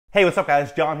Hey, what's up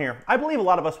guys? John here. I believe a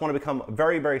lot of us want to become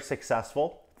very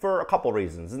successful for a couple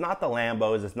reasons. It's not the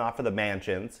Lambos, it's not for the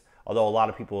mansions, although a lot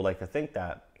of people would like to think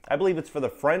that. I believe it's for the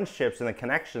friendships and the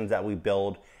connections that we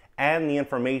build and the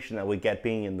information that we get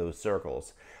being in those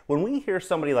circles. When we hear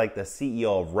somebody like the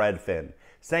CEO of Redfin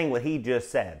saying what he just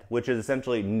said, which is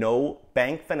essentially no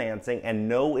bank financing and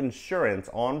no insurance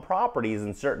on properties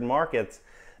in certain markets,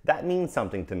 that means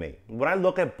something to me. When I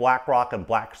look at BlackRock and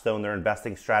Blackstone, their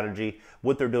investing strategy,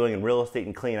 what they're doing in real estate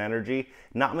and clean energy,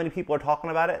 not many people are talking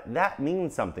about it. That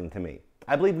means something to me.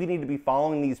 I believe we need to be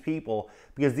following these people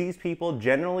because these people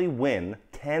generally win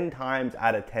 10 times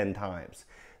out of 10 times.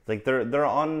 Like they're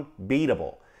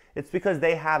unbeatable. It's because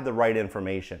they have the right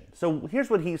information. So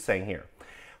here's what he's saying here.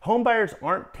 Homebuyers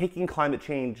aren't taking climate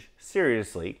change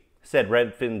seriously, said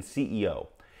Redfin's CEO.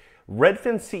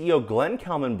 Redfin's CEO Glenn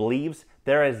Kelman believes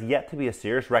there has yet to be a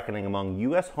serious reckoning among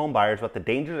U.S. homebuyers what the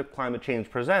dangers of climate change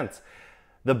presents.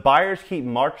 The buyers keep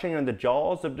marching in the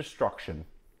jaws of destruction.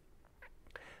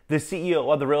 The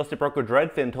CEO of the real estate brokerage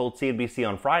Redfin told CNBC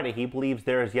on Friday he believes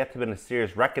there has yet to be a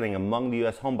serious reckoning among the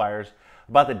U.S. homebuyers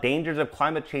about the dangers of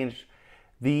climate change.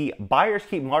 The buyers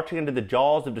keep marching into the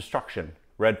jaws of destruction,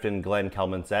 Redfin Glenn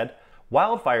Kelman said.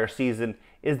 Wildfire season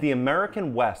is the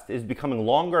American West is becoming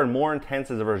longer and more intense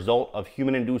as a result of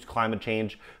human-induced climate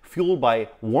change fueled by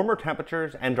warmer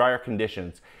temperatures and drier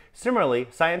conditions. Similarly,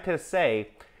 scientists say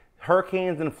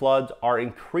hurricanes and floods are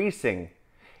increasing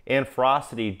in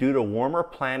ferocity due to warmer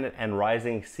planet and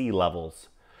rising sea levels.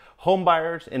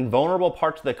 Homebuyers in vulnerable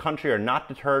parts of the country are not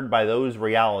deterred by those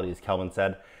realities, Kelman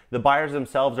said. The buyers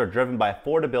themselves are driven by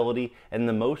affordability, and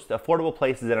the most affordable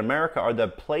places in America are the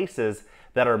places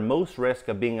that are most risk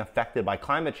of being affected by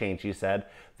climate change, he said.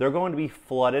 They're going to be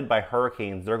flooded by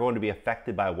hurricanes. They're going to be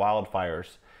affected by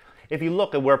wildfires. If you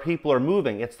look at where people are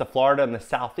moving, it's to Florida and the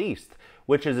Southeast,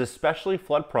 which is especially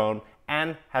flood prone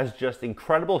and has just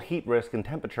incredible heat risk and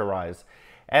temperature rise.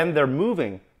 And they're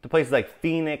moving to places like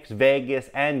Phoenix, Vegas,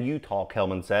 and Utah,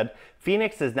 Kelman said.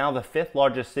 Phoenix is now the 5th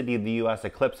largest city in the U.S.,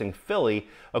 eclipsing Philly,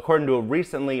 according to a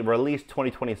recently released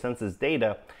 2020 census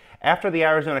data. After the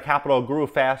Arizona capital grew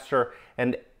faster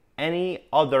than any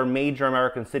other major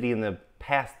American city in the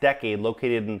past decade,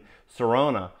 located in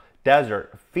Sonora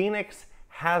Desert, Phoenix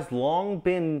has long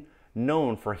been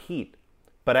known for heat,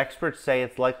 but experts say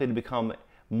it's likely to become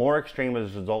more extreme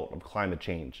as a result of climate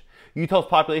change. Utah's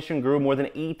population grew more than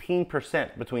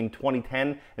 18% between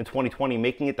 2010 and 2020,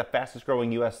 making it the fastest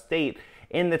growing U.S. state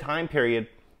in the time period.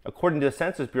 According to the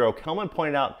Census Bureau, Kelman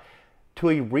pointed out to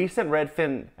a recent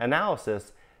Redfin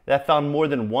analysis that found more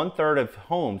than 1/3 of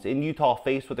homes in Utah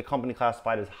faced what the company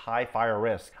classified as high fire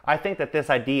risk. I think that this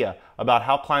idea about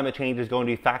how climate change is going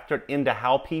to be factored into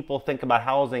how people think about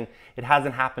housing, it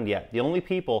hasn't happened yet. The only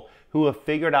people who have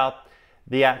figured out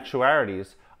the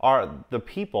actuarities are the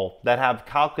people that have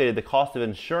calculated the cost of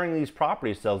insuring these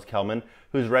properties, says Kelman,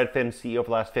 who's Redfin's CEO for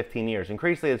the last 15 years.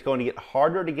 Increasingly, it's going to get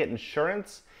harder to get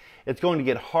insurance. It's going to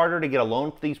get harder to get a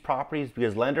loan for these properties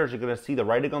because lenders are going to see the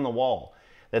writing on the wall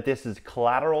that this is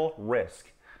collateral risk.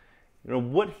 You know,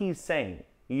 what he's saying,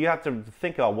 you have to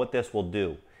think about what this will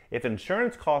do. If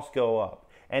insurance costs go up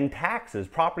and taxes,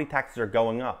 property taxes are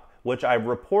going up, which I've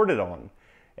reported on,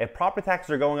 if property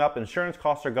taxes are going up, insurance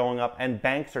costs are going up, and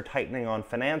banks are tightening on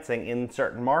financing in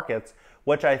certain markets,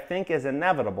 which I think is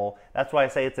inevitable. That's why I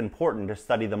say it's important to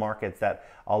study the markets that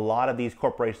a lot of these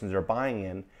corporations are buying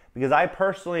in, because I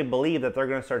personally believe that they're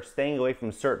going to start staying away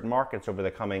from certain markets over the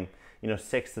coming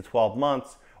 6 to 12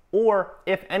 months, or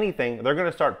if anything, they're going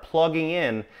to start plugging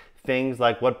in things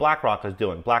like what BlackRock is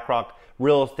doing. BlackRock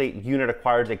Real Estate Unit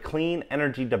acquires a clean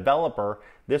energy developer.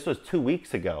 This was 2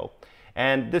 weeks ago.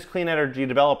 And this clean energy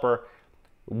developer,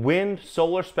 wind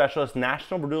solar specialist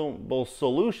National Renewable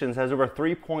Solutions, has over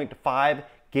 3.5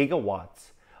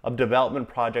 gigawatts of development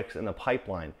projects in the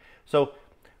pipeline. So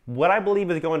what I believe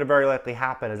is going to very likely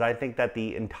happen is I think that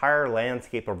the entire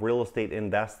landscape of real estate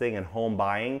investing and home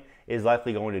buying is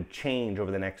likely going to change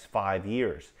over the next 5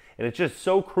 years. And it's just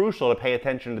so crucial to pay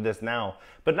attention to this now.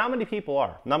 But not many people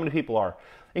are. Not many people are.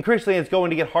 Increasingly, it's going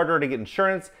to get harder to get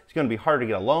insurance. It's going to be harder to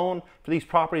get a loan for these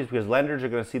properties because lenders are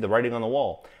going to see the writing on the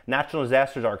wall. Natural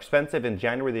disasters are expensive. In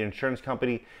January, the insurance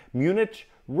company Munich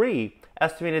Re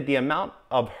estimated the amount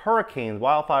of hurricanes,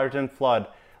 wildfires, and flood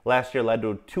last year led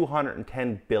to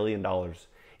 $210 billion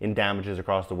in damages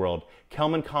across the world.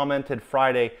 Kelman commented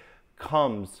Friday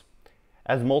comes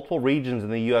as multiple regions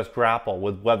in the U.S. grapple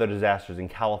with weather disasters. In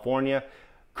California,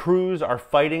 crews are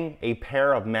fighting a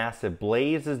pair of massive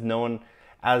blazes known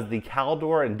as the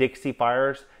Caldor and Dixie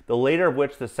fires, the later of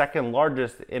which, the second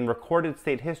largest in recorded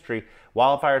state history.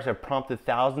 Wildfires have prompted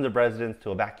thousands of residents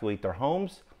to evacuate their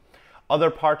homes. Other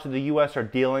parts of the U.S. are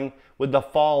dealing with the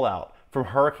fallout from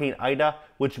Hurricane Ida,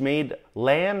 which made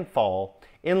landfall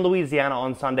in Louisiana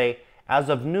on Sunday. As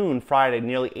of noon Friday,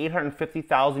 nearly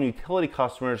 850,000 utility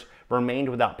customers remained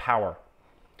without power.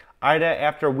 Ida,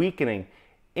 after weakening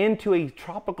into a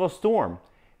tropical storm,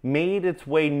 made its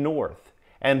way north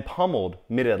and pummeled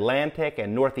mid-Atlantic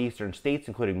and northeastern states,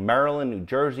 including Maryland, New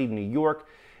Jersey, New York.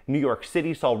 New York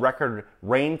City saw record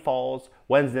rainfalls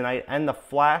Wednesday night, and the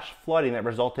flash flooding that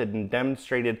resulted and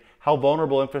demonstrated how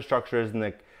vulnerable infrastructure is in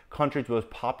the country's most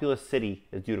populous city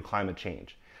is due to climate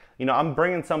change. You know, I'm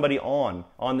bringing somebody on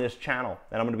this channel,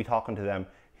 and I'm going to be talking to them.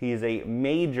 He's a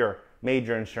major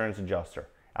insurance adjuster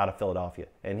out of Philadelphia,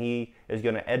 and he is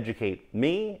going to educate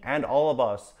me and all of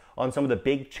us on some of the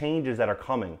big changes that are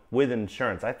coming with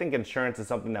insurance. I think insurance is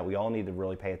something that we all need to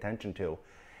really pay attention to.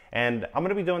 And I'm going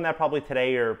to be doing that probably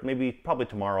today, or probably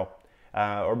tomorrow,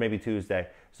 or maybe Tuesday.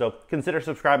 So consider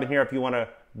subscribing here if you want to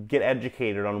get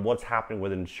educated on what's happening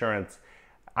with insurance.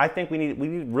 I think we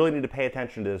really need to pay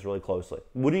attention to this really closely.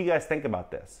 What do you guys think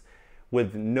about this?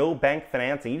 With no bank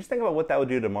financing, you just think about what that would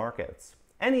do to markets.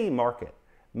 Any market.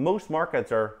 Most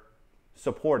markets are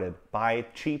supported by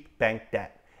cheap bank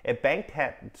debt. If bank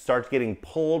debt starts getting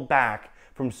pulled back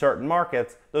from certain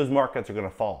markets, those markets are going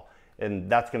to fall.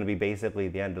 And that's going to be basically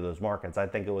the end of those markets. I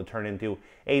think it would turn into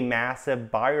a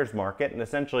massive buyer's market, and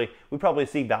essentially we probably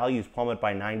see values plummet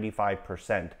by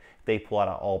 95% if they pull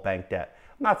out all bank debt.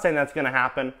 I'm not saying that's going to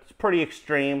happen. It's pretty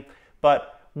extreme,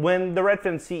 but when the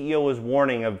Redfin CEO was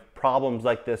warning of problems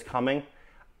like this coming,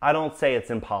 I don't say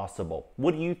it's impossible.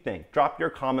 What do you think? Drop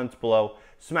your comments below,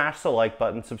 smash the like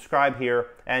button, subscribe here,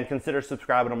 and consider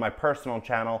subscribing on my personal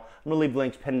channel. I'm going to leave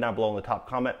links pinned down below in the top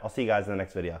comment. I'll see you guys in the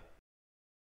next video.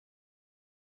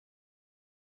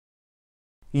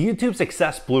 YouTube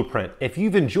Success Blueprint. If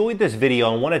you've enjoyed this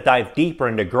video and want to dive deeper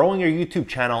into growing your YouTube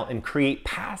channel and create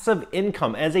passive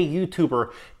income as a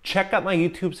YouTuber, check out my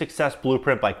YouTube Success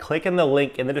Blueprint by clicking the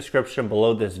link in the description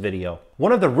below this video.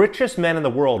 One of the richest men in the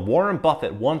world, Warren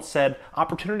Buffett, once said,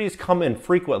 "Opportunities come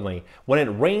infrequently. When it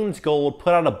rains gold,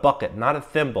 put out a bucket, not a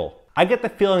thimble." I get the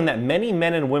feeling that many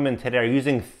men and women today are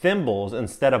using thimbles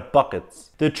instead of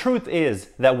buckets. The truth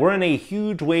is that we're in a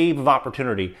huge wave of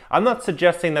opportunity. I'm not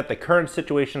suggesting that the current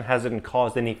situation hasn't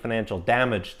caused any financial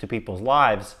damage to people's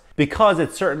lives, because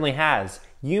it certainly has.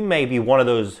 You may be one of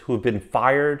those who have been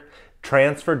fired,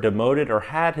 transferred, demoted, or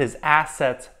had his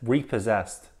assets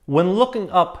repossessed. When looking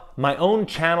up my own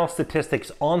channel statistics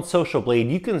on Social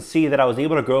Blade, you can see that I was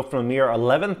able to grow from a mere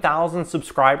 11,000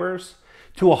 subscribers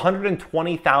to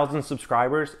 120,000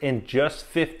 subscribers in just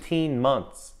 15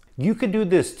 months. You could do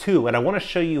this too, and I want to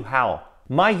show you how.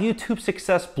 My YouTube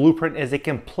Success Blueprint is a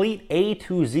complete A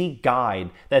to Z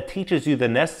guide that teaches you the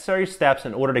necessary steps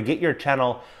in order to get your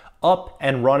channel up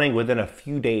and running within a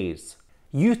few days.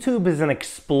 YouTube is an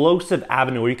explosive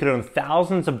avenue where you can earn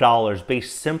thousands of dollars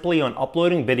based simply on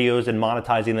uploading videos and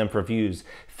monetizing them for views.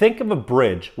 Think of a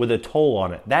bridge with a toll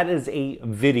on it. That is a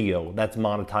video that's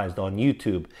monetized on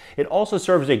YouTube. It also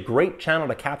serves a great channel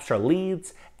to capture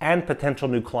leads and potential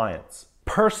new clients.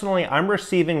 Personally, I'm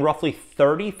receiving roughly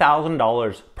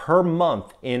 $30,000 per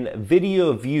month in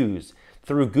video views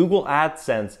through Google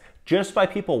AdSense just by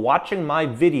people watching my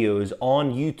videos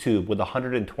on YouTube with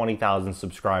 120,000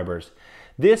 subscribers.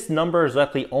 This number is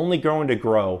likely only going to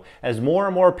grow as more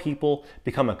and more people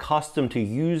become accustomed to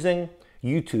using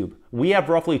YouTube. We have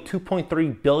roughly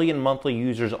 2.3 billion monthly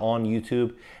users on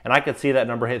YouTube, and I could see that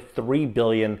number hit 3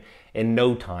 billion in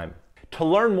no time. To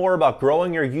learn more about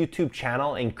growing your YouTube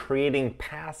channel and creating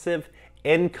passive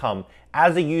income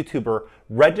as a YouTuber,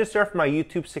 register for my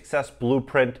YouTube Success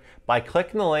Blueprint by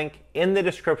clicking the link in the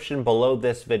description below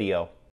this video.